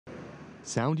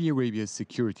Saudi Arabia's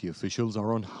security officials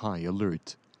are on high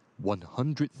alert.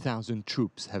 100,000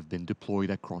 troops have been deployed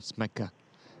across Mecca.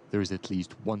 There is at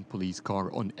least one police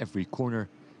car on every corner.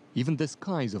 Even the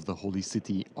skies of the holy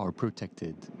city are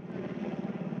protected.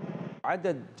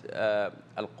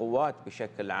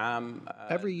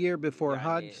 Every year before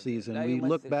Hajj season, we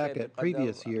look back at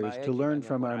previous years to learn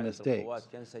from our mistakes.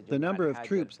 The number of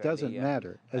troops doesn't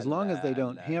matter, as long as they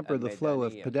don't hamper the flow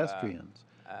of pedestrians.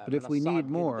 But if we need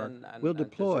more, we'll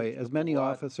deploy as many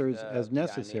officers as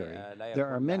necessary. There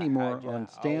are many more on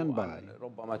standby.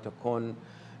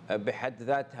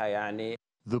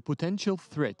 The potential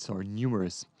threats are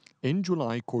numerous. In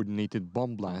July, coordinated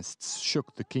bomb blasts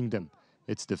shook the kingdom.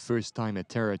 It's the first time a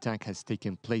terror attack has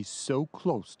taken place so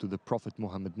close to the Prophet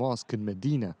Muhammad Mosque in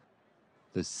Medina,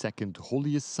 the second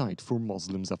holiest site for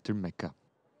Muslims after Mecca.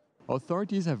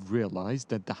 Authorities have realized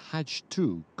that the Hajj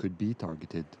too could be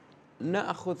targeted. We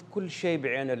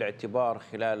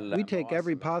take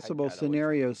every possible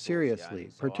scenario seriously,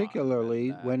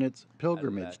 particularly when it's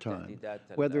pilgrimage time,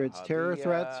 whether it's terror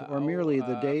threats or merely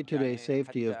the day-to-day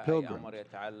safety of pilgrims.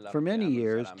 For many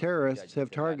years, terrorists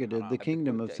have targeted the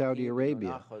Kingdom of Saudi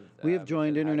Arabia. We have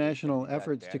joined international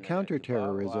efforts to counter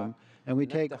terrorism, and we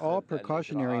take all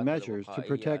precautionary measures to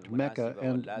protect Mecca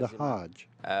and the Hajj.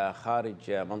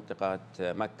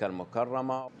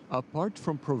 Apart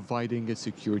from providing a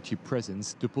security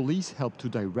presence, the police help to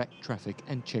direct traffic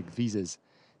and check visas.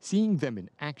 Seeing them in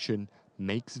action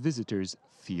makes visitors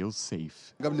feel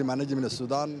safe.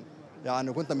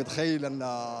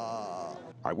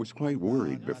 I was quite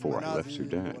worried before I left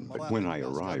Sudan, but when I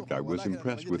arrived, I was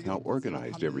impressed with how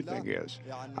organized everything is.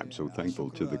 I'm so thankful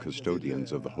to the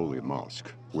custodians of the Holy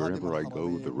Mosque. Wherever I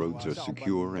go, the roads are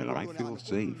secure and I feel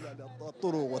safe.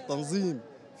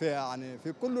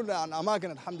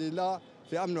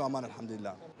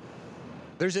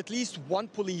 There's at least one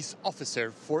police officer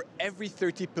for every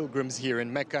 30 pilgrims here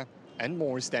in Mecca, and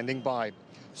more standing by.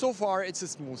 So far, it's a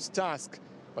smooth task.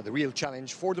 But the real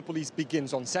challenge for the police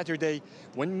begins on Saturday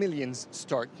when millions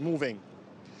start moving.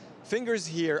 Fingers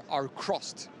here are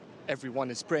crossed. Everyone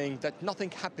is praying that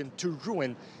nothing happened to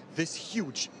ruin this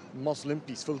huge Muslim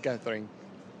peaceful gathering.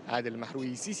 Adel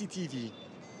Mahroui, CCTV,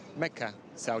 Mecca,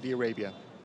 Saudi Arabia.